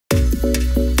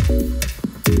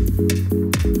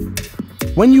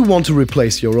When you want to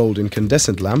replace your old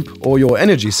incandescent lamp or your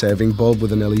energy-saving bulb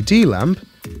with an LED lamp,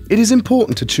 it is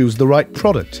important to choose the right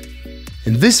product.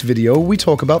 In this video, we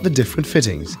talk about the different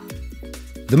fittings.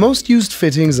 The most used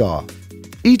fittings are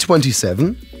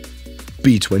E27,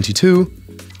 B22,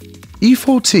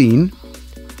 E14,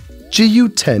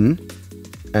 GU10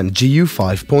 and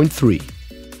GU5.3.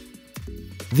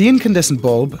 The incandescent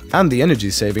bulb and the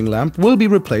energy-saving lamp will be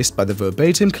replaced by the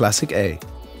Verbatim Classic A.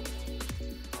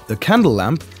 The candle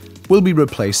lamp will be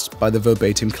replaced by the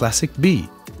Verbatim Classic B.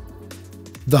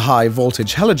 The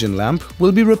high-voltage halogen lamp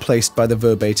will be replaced by the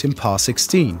Verbatim PAR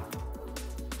 16.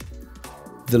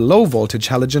 The low-voltage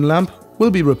halogen lamp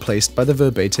will be replaced by the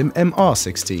Verbatim MR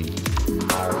 16.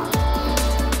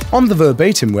 On the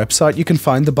Verbatim website you can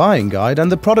find the buying guide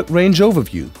and the product range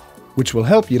overview, which will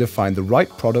help you to find the right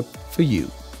product for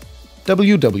you.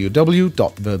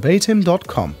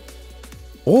 www.verbatim.com.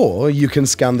 Or you can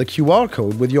scan the QR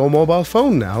code with your mobile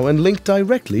phone now and link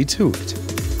directly to it.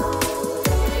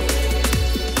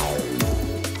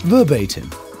 Verbatim.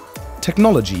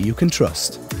 Technology you can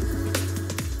trust.